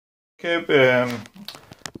Okay,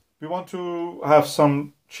 we want to have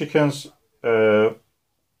some chickens,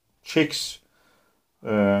 chicks.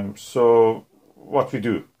 So what we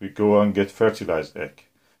do, we go and get fertilized egg.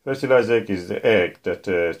 Fertilized egg is the egg that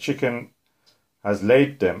the chicken has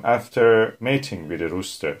laid them after mating with a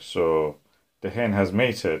rooster. So the hen has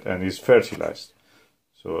mated and is fertilized.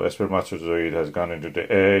 So a spermatozoid has gone into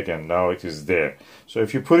the egg and now it is there. So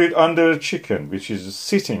if you put it under a chicken, which is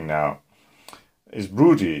sitting now, is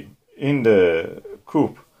broody in the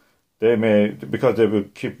coop, they may, because they will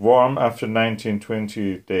keep warm after 19,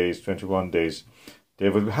 20 days, 21 days, they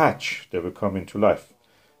will hatch, they will come into life.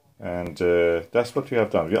 And that's what we have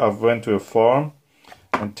done. I went to a farm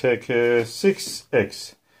and take 6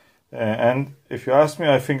 eggs. And if you ask me,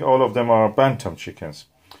 I think all of them are bantam chickens.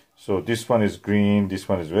 So this one is green, this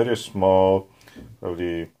one is very small,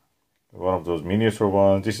 probably one of those miniature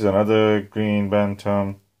ones. This is another green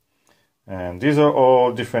bantam. And these are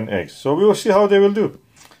all different eggs. So we will see how they will do.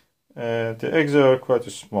 The eggs are quite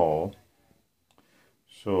small.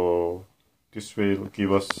 So this will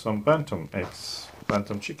give us some bantam eggs,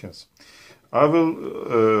 bantam chickens. I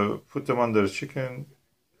will put them under chicken,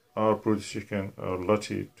 or brood chicken, or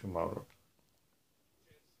Lottie tomorrow.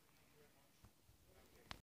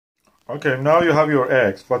 Okay, now you have your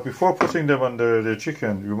eggs, but before putting them under the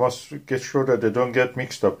chicken, you must get sure that they don't get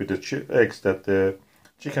mixed up with the eggs that the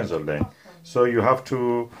chickens are laying. So you have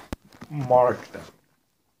to mark them.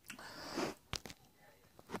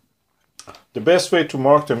 The best way to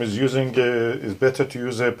mark them is is better to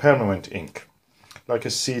use a permanent ink, like a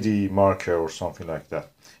CD marker or something like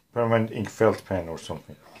that. Permanent ink felt pen or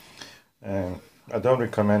something. I don't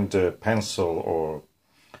recommend a pencil or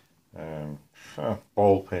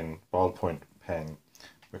ballpoint pen,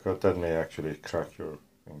 because that may actually crack your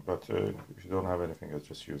thing. But if you don't have anything,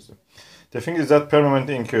 just use them. The thing is that permanent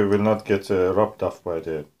ink will not get rubbed off by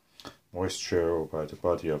the moisture or by the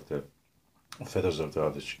body of the feathers of the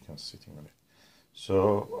other chickens sitting on it.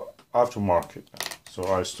 So I have to mark it now. So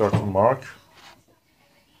I start to mark.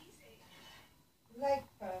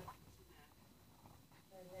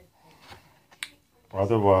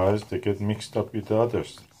 Otherwise, they get mixed up with the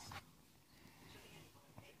others.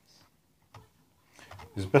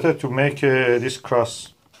 It's better to make this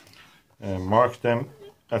cross and mark them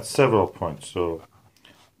at several points. So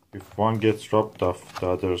if one gets rubbed off, the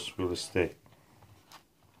others will stay.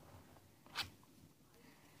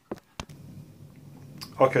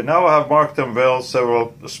 Okay, now I have marked them well,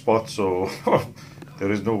 several spots, so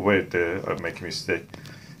there is no way I make a mistake.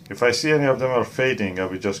 If I see any of them are fading, I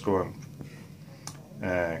will just go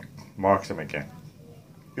and mark them again.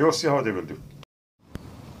 You will see how they will do.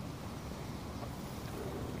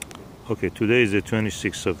 Okay, today is the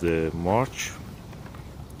 26th of the March,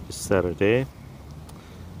 it's Saturday,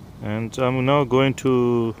 and I'm now going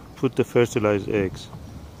to put the fertilized eggs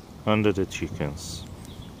under the chickens.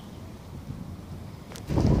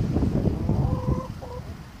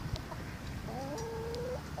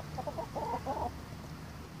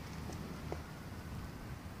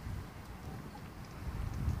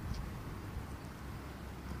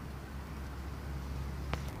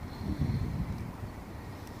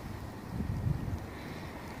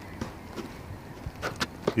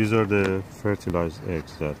 These are the fertilized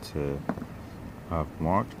eggs that I've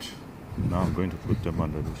marked. Now I'm going to put them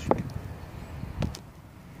under the chicken.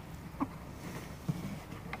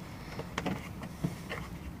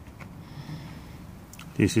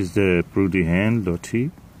 This is the broody hen,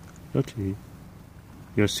 Lottie. Lottie,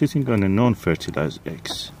 you're sitting on a non-fertilized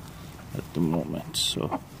eggs at the moment,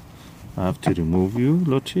 so I have to remove you,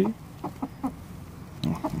 Lottie.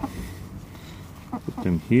 Put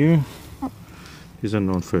them here. These are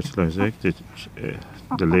non-fertilized eggs.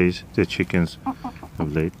 The chickens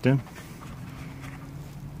have laid them.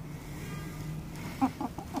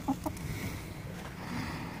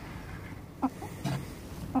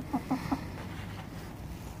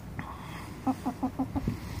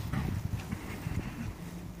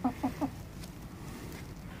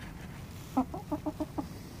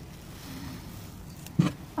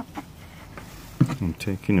 I'm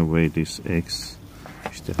taking away these eggs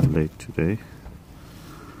which they have laid today.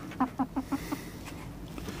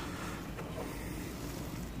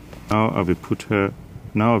 Now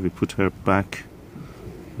I will put her back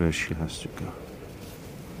where she has to go.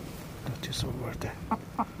 That is over there.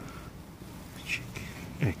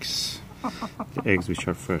 Eggs. The eggs which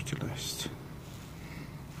are fertilized.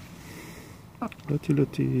 Lottie,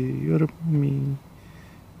 Lottie, you're a mommy.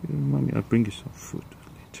 You're a mommy. I'll bring you some food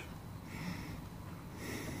later.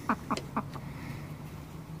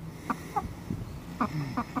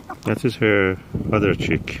 That is her other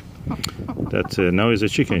chick. that now is a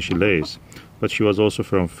chicken she lays, but she was also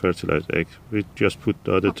from fertilized egg. We just put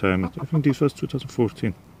the other time, I think this was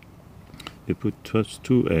 2014. We put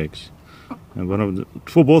 2 eggs, and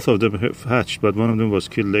both of them have hatched, but one of them was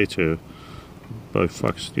killed later by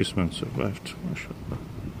fox. This one survived, mashallah.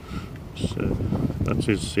 So that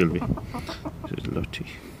is Sylvie. This is Lottie.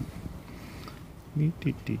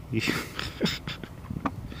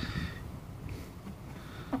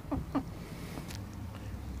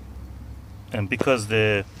 And because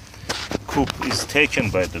the coop is taken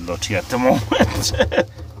by the Lottie at the moment,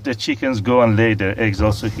 the chickens go and lay their eggs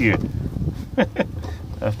also here. I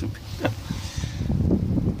have to pick them.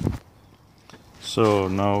 So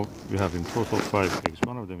now we have in total 5 eggs.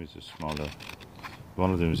 One of them is a smaller,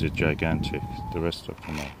 one of them is a gigantic, the rest of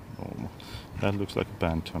them are normal. That looks like a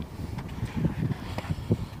bantam.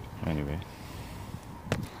 Anyway,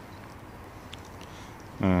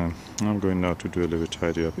 I'm going now to do a little bit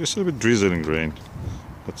tidy up. It's a little bit drizzling rain,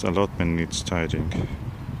 but the allotment needs tidying.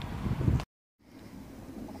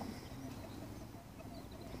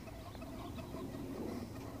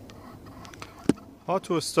 How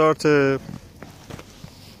to start a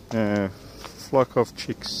flock of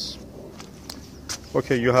chicks.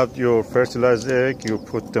 Okay, you have your fertilized egg, you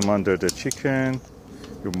put them under the chicken,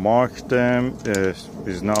 you mark them.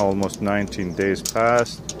 It's now almost 19 days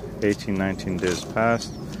past, 19 days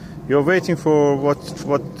past. You're waiting for what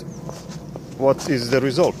is the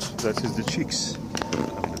result. That is the chicks.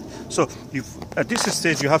 So at this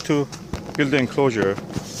stage you have to build the enclosure,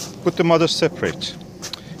 put the mothers separate.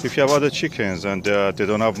 If you have other chickens and they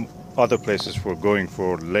don't have other places for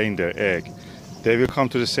laying their egg, they will come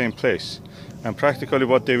to the same place. And practically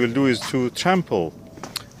what they will do is to trample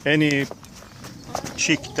any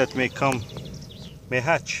chick that may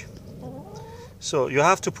hatch. So you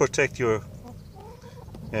have to protect your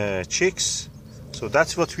chicks. So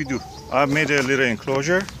that's what we do. I've made a little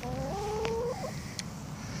enclosure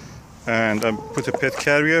and I put a pet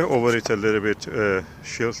carrier over it, a little bit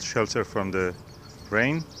shelter from the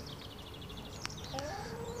rain.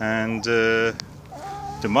 And the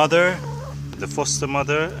mother, the foster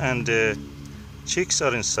mother, and the chicks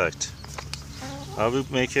are inside. I will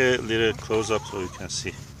make a little close-up so you can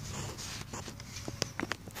see.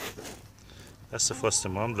 That's the foster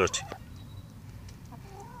mom, Lottie.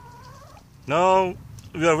 Now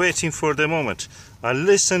we are waiting for the moment. I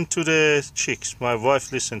listened to the chicks. My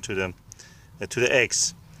wife listened to them, to the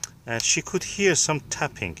eggs, and she could hear some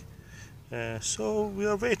tapping. So we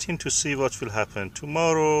are waiting to see what will happen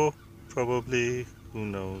tomorrow, probably. Who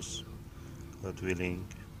knows? God willing.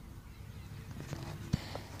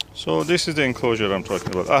 So this is the enclosure I'm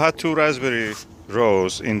talking about. I had 2 raspberry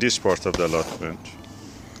rows in this part of the allotment,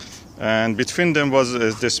 and between them was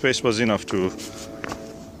the space was enough to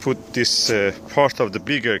put this part of the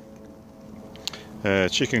bigger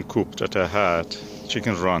chicken coop that I had,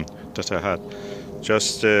 chicken run that I had,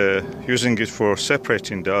 just using it for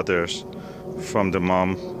separating the others from the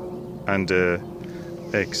mom and the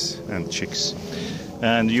eggs and chicks.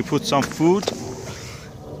 And you put some food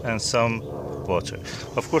and some water.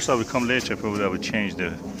 Of course I will come later, probably I will change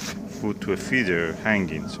the food to a feeder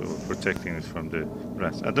hanging, so protecting it from the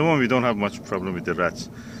rats. At the moment we don't have much problem with the rats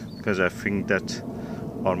because I think that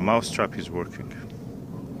our mouse trap is working.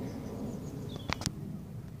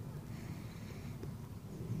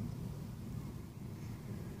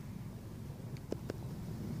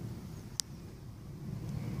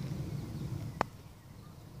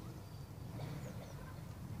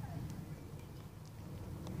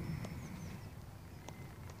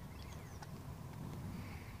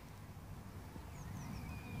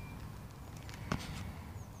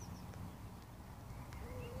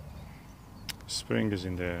 Spring is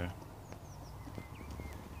in there.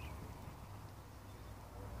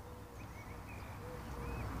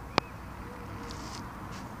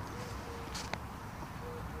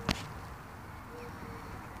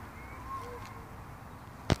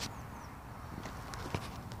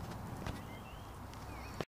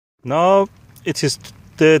 Now it is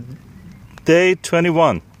the day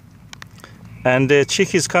 21 and the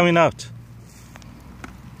chick is coming out.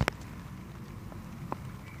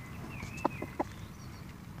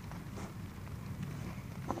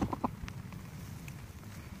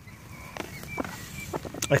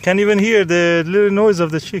 I can't even hear the little noise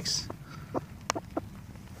of the chicks.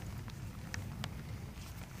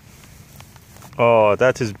 Oh,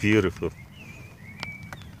 that is beautiful.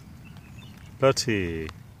 Lottie,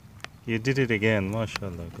 you did it again,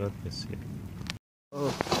 mashallah, God bless you.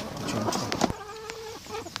 Oh, gentle.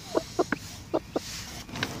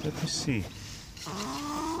 Let me see.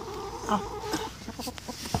 Oh.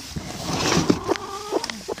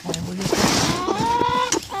 Okay, will you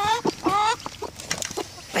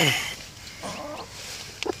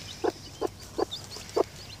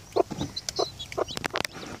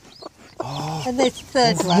there's the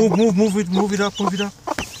third one. Move it up.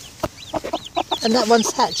 And that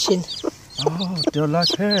one's hatching. Oh, they're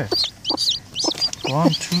like her. 1,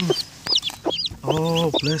 2.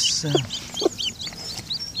 Oh, bless them.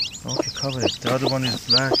 Okay, cover it. The other one is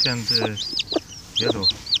black and yellow.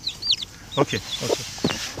 Okay.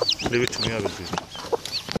 Leave it to me, I will do it.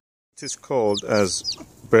 It is called as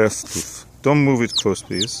birth tooth. Don't move it close,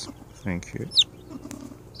 please. Thank you.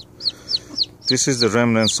 This is the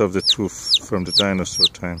remnants of the tooth from the dinosaur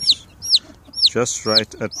times. Just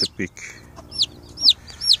right at the beak.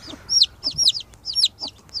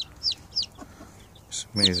 It's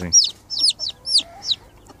amazing.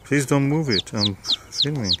 Please don't move it. I'm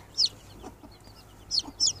filming.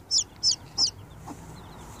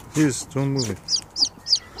 Please don't move it.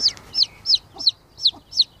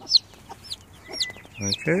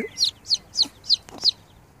 Okay.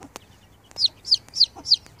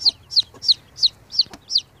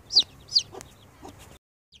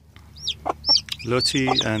 Lottie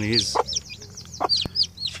and his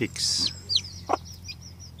chicks.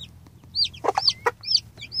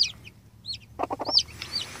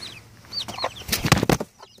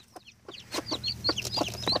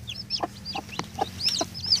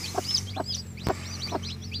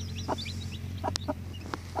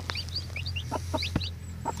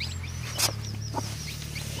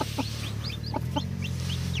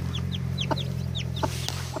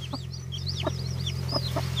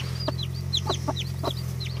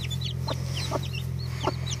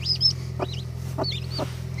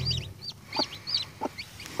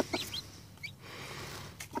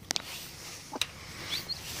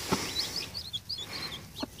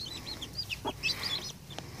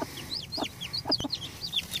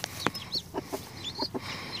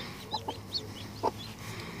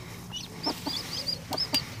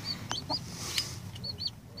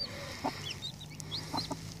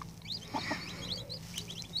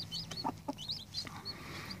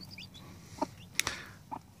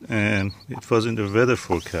 And it was in the weather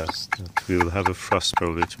forecast that we will have a frost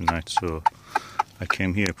probably tonight, so I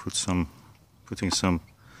came here, putting some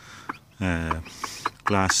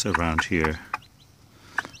glass around here,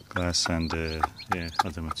 glass and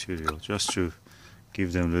other material, just to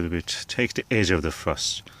give them a little bit, take the edge of the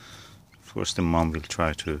frost. Of course, the mom will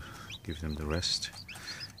try to give them the rest.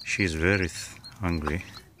 She's very hungry.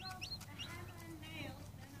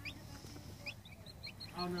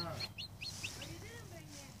 Oh no.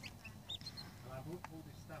 All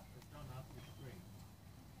this stuff that's gone up the screen.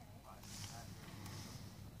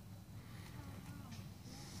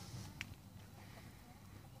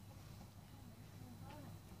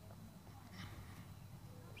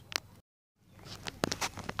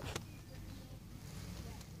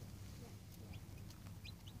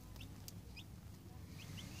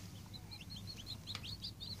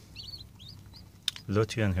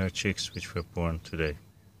 Lottie and her chicks, which were born today.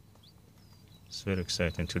 It's very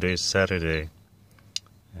exciting. Today is Saturday,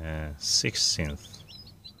 16th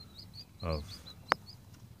of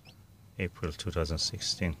April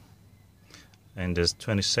 2016. And the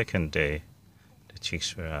 22nd day, the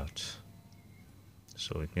chicks were out.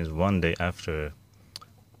 So it means one day after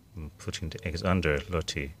putting the eggs under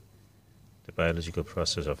Lottie, the biological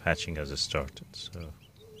process of hatching has started. So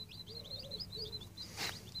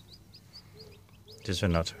these were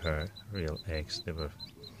not her real eggs. They were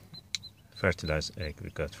fertilized egg we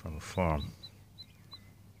got from a farm.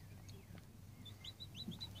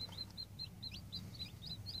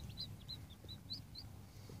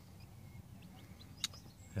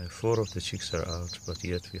 Four of the chicks are out, but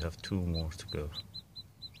yet we have 2 more to go.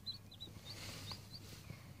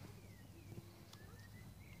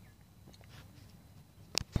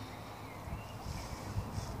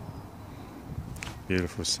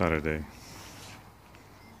 Beautiful Saturday.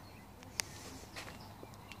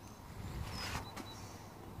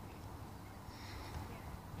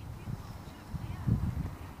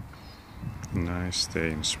 Nice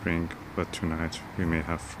day in spring, but tonight we may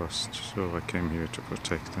have frost, so I came here to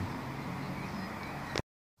protect them.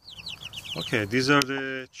 Okay, these are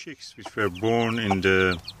the chicks which were born in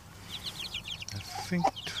the, I think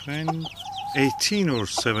 18 or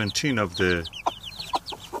 17 of the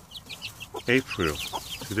April.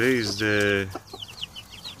 Today is the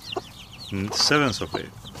 7th of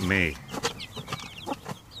May.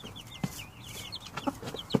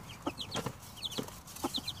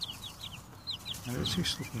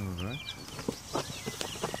 Everything's looking alright.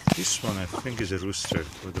 This one I think is a rooster,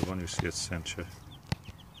 or the one you see at center.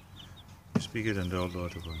 It's bigger than all the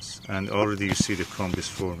other ones. And already you see the comb is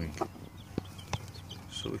forming.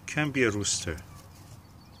 So it can be a rooster.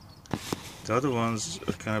 The other ones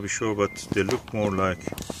I cannot be sure, but they look more like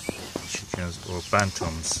chicken. chickens or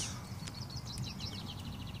bantams.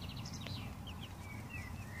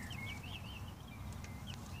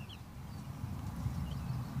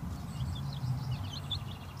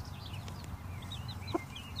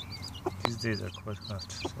 These days are quite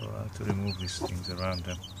hot, so I have to remove these things around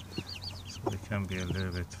them so they can be a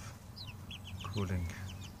little bit cooling.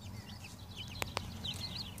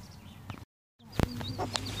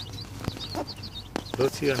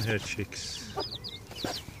 Lottie and her chicks.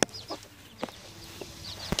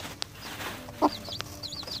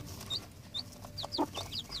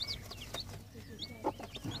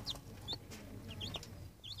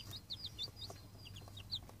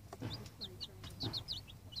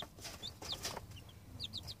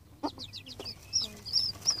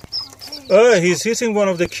 Oh, he's hitting one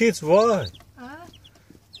of the kids. Why?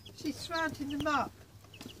 She's rounding them up.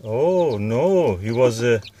 Oh no, he was.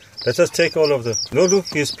 Let us take all of them. No, look,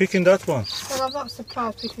 he's picking that one. Well, I'm not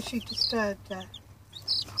surprised because she disturbed her.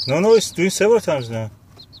 No, he's doing several times now.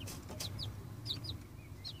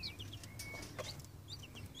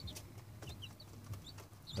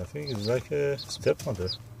 I think it's like a stepmother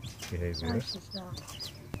behavior. No, she's not.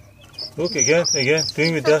 Look again,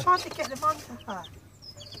 doing with They're that. trying to get them onto her.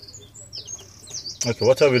 Okay,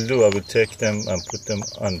 what I will do, I will take them and put them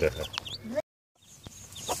under her.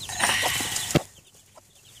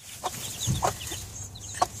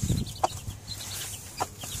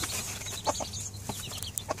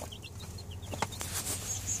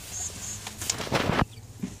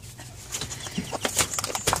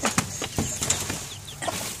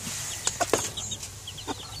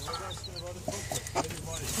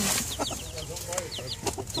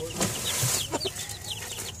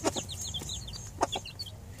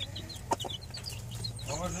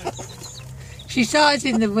 She died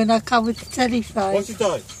in them when I come with the telephone. Once you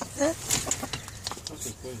die? Okay,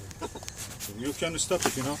 you can stop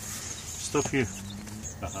it, Stop here.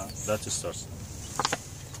 That starts.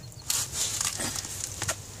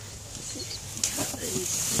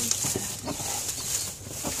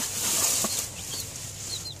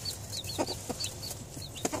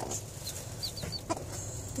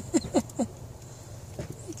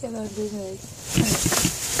 Get underneath.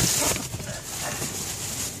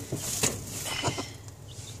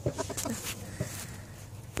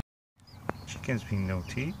 Chickens being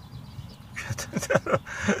naughty.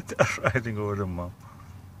 They're riding over the mom.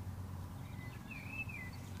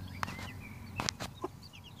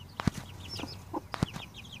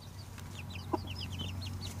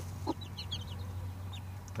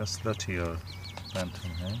 That's Lottie or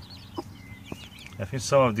Bantam hen. I think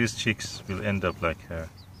some of these chicks will end up like her.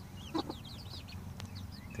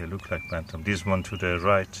 They look like Bantam. This one to the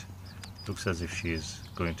right looks as if she is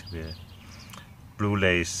going to be a blue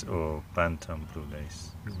lace or Bantam blue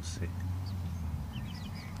lace. You will see.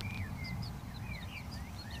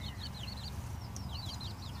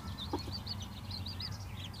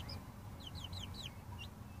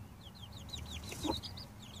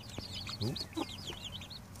 Ooh.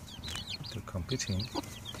 They're competing.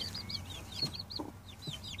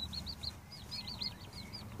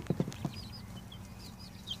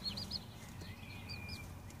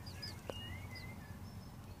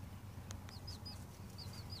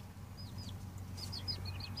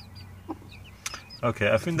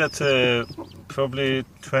 Okay, I think that probably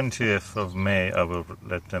 20th of May I will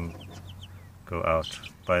let them go out.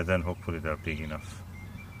 By then hopefully they're big enough.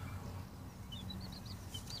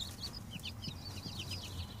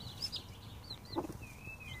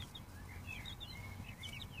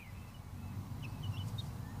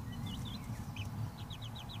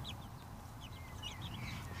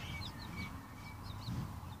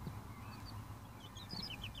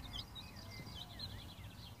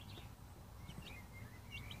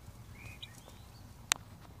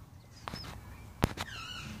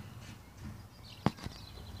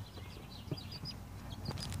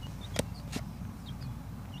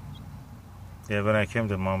 Yeah, when I came,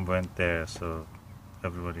 the mom went there, so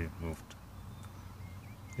everybody moved.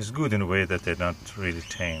 It's good in a way that they're not really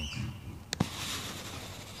tame.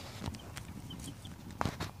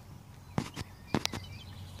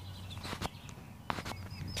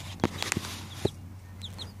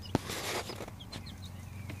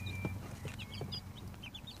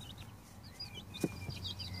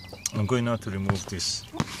 I'm going now to remove this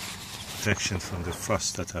protection from the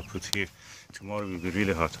frost that I put here. Tomorrow will be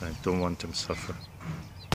really hot. I don't want them to suffer.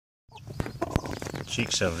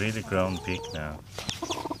 Chicks have really grown big now.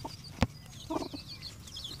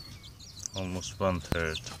 Almost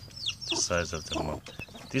 1/3 the size of the mom.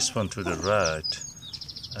 This one to the right,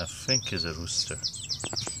 I think is a rooster.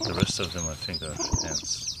 The rest of them I think are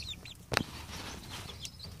hens.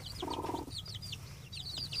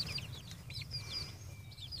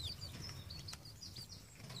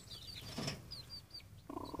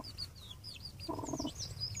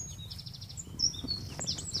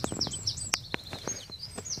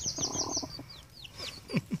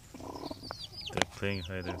 playing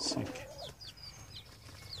hide and seek.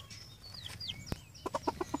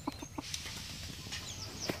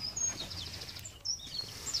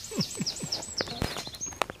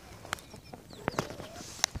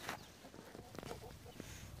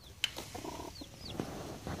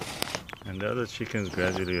 And the other chickens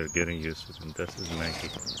gradually are getting used to them. That is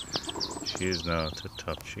Maggie. She is now the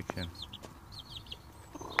top chicken.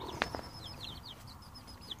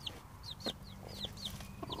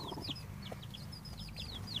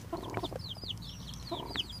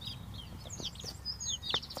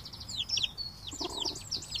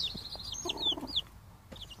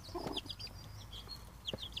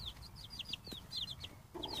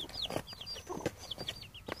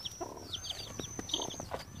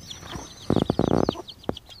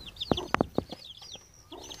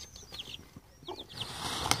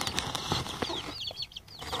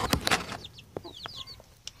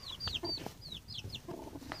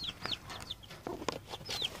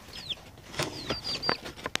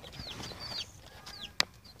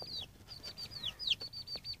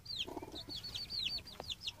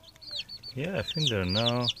 Yeah, I think they're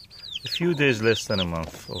now a few days less than a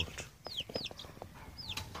month old.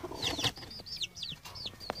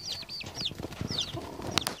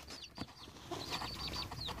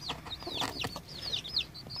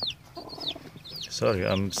 Sorry,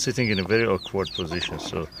 I'm sitting in a very awkward position,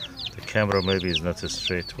 so the camera maybe is not a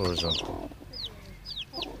straight horizontal.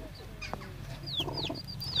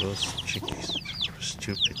 Those chicks are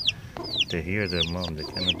stupid. They hear their mom, they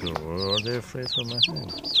cannot go. Or are they afraid of my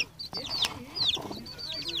hand?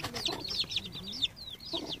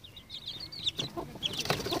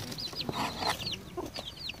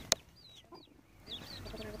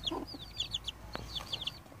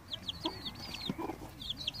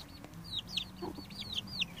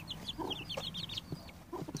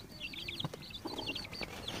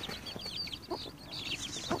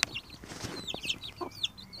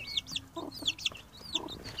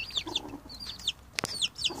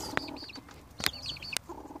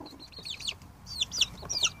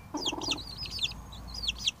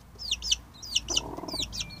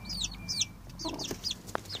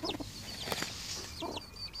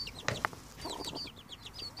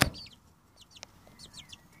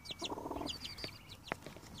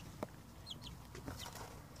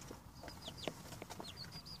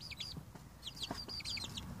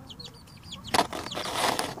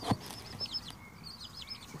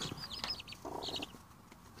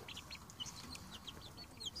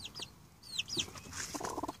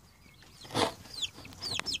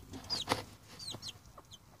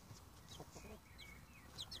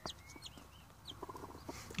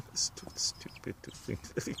 It's too stupid to think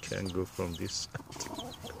that it can go from this side.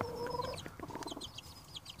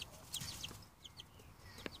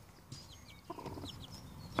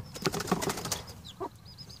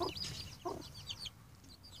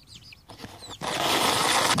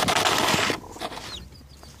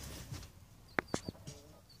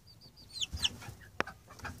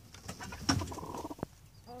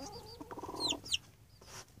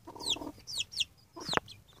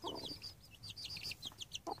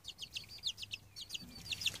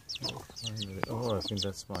 Oh, I think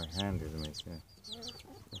that's my hand, isn't it? Yeah.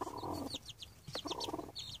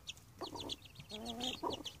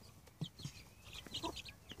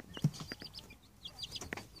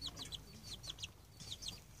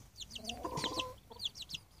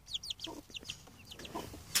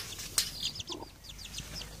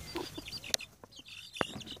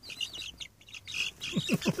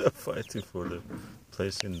 They're fighting for the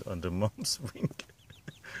place on the mom's wing.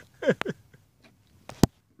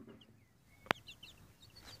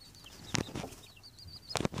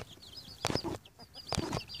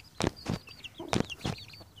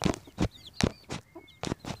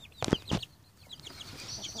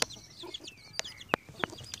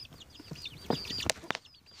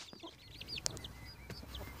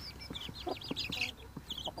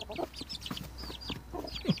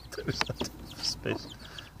 There is not enough space.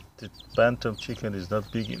 The bantam chicken is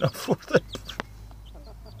not big enough for them.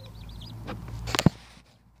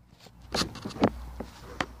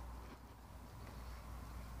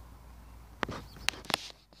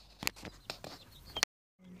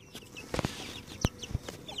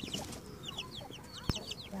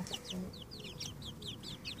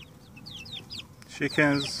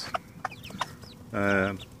 Chickens,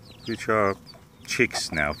 which are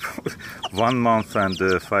chicks now, 1 month and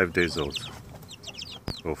 5 days old,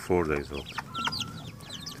 or 4 days old.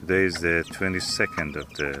 Today is the 22nd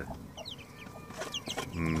of the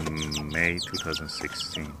May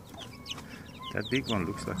 2016. That big one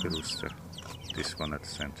looks like a rooster. This one at the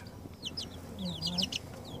center.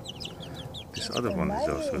 This other one is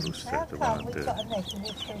also a rooster, the one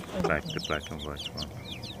at the black and white one.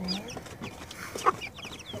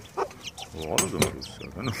 Oh, all of them are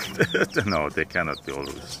roosters. No, they cannot be all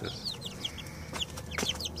roosters.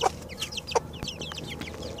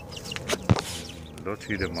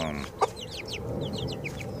 Lottie the mom.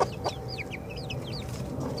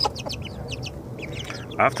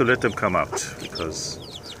 I have to let them come out because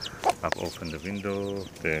I've opened the window,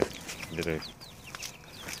 the little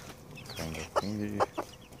kind of thingy.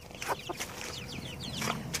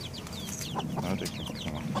 Now they can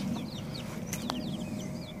come out.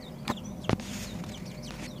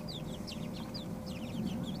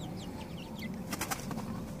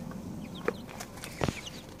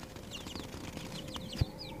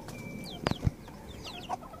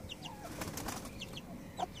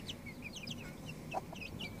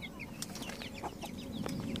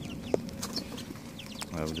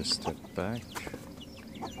 I will just step back.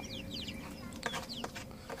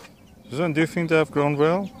 Susan, do you think they have grown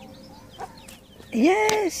well?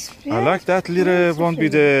 Yes. I like that little one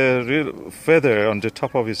with the real feather on the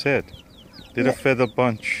top of his head. Little feather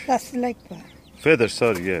bunch. That's the leg bar. Feather,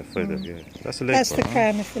 sorry, yeah, feather, yeah. That's the leg That's bar, the huh?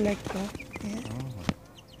 crown of the leg bar. Yeah. Oh.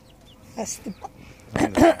 That's the. Oh,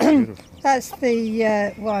 that's beautiful. That's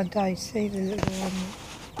the one. Don't see the little one.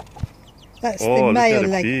 That's Oh, the look male at the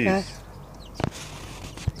leg bar. piece.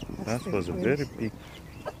 That was a very big,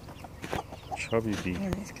 chubby bee.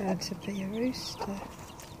 And it's going to be a rooster.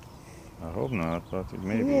 I hope not, but it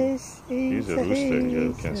may be. Yes, He's a rooster, yeah,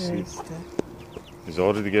 you can see. Rooster. He's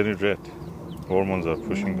already getting red. Hormones are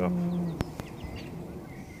pushing up.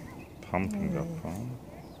 Pumping up,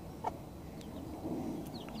 huh?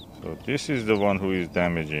 So this is the one who is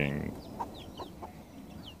damaging.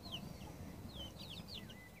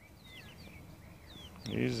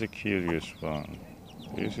 He's the curious one.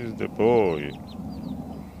 This is the boy.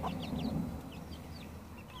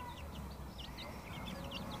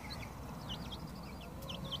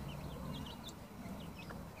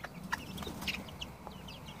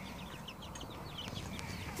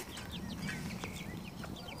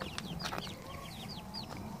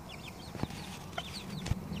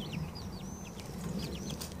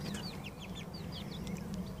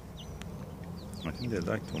 I think they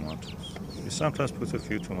like tomatoes. We sometimes put a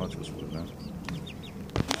few tomatoes for them.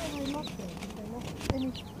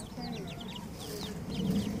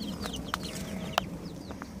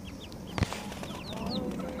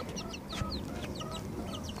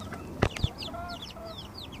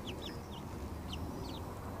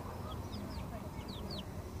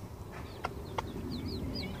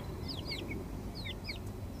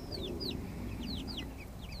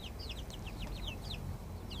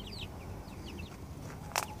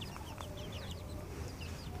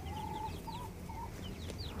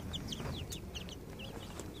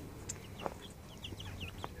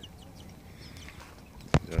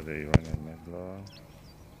 There you are in Medla.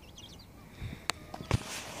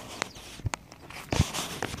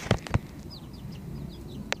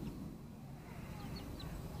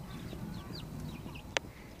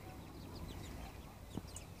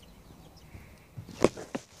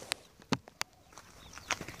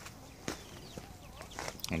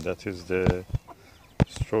 And that is the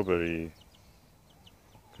strawberry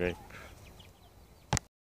grape.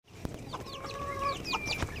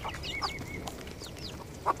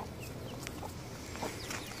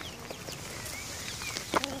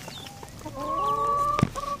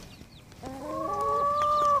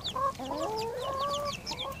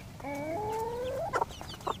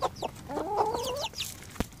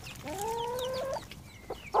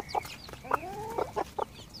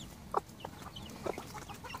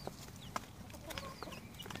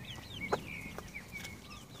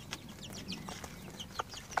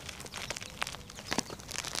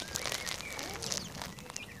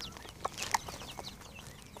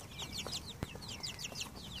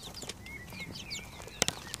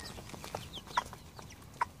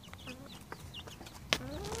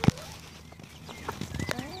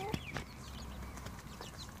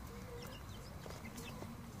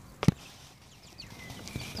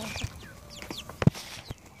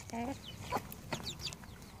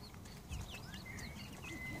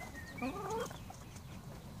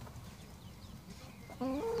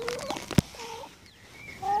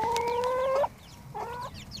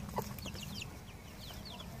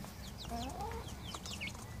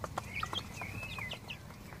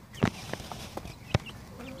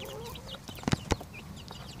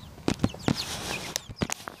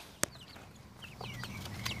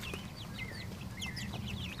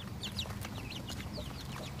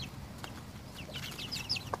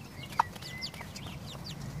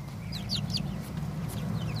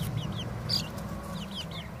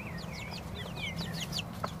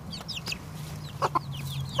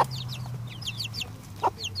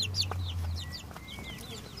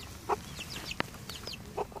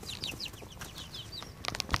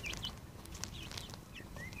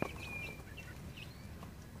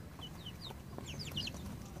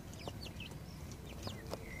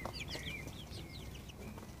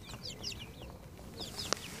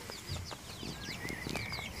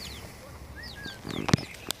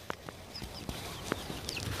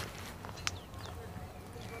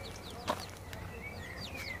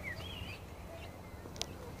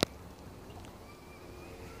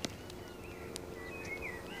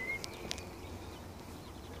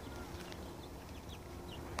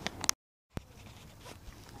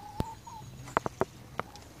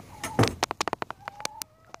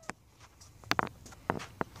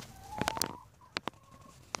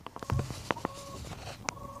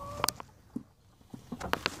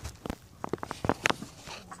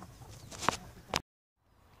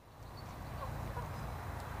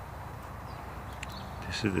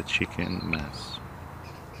 This is the chicken Maz.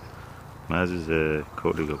 Maz is a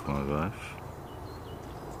colleague of my wife.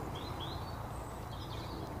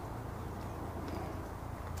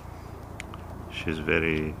 She's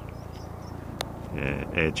very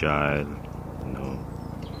agile, you know,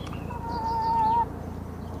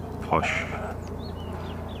 posh,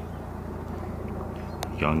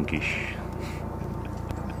 youngish,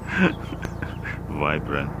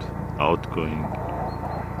 vibrant, outgoing,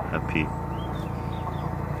 happy.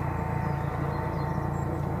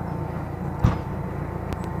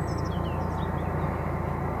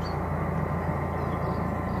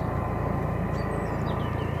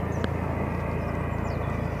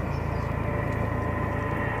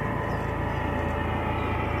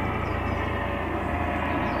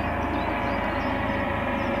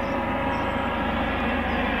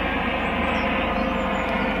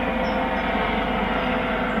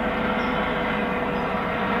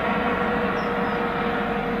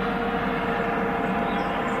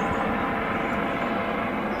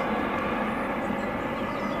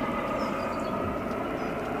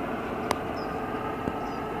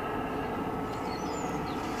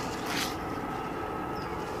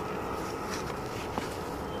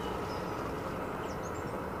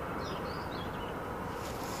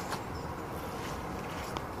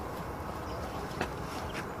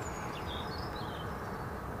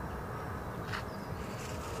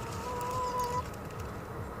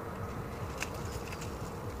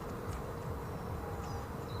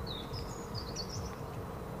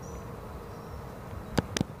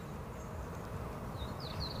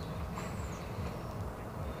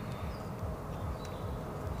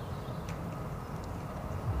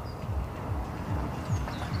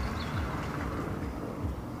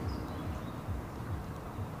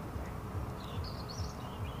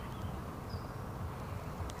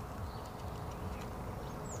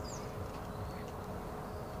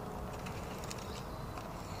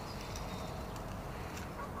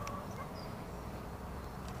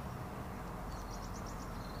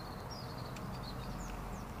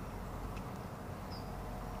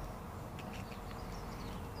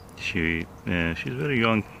 She's a very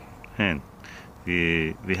young hen.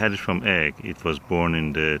 We had it from egg. It was born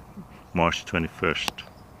in the March 21st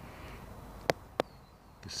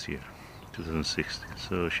this year, 2016.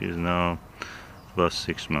 So she is now about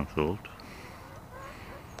 6 months old.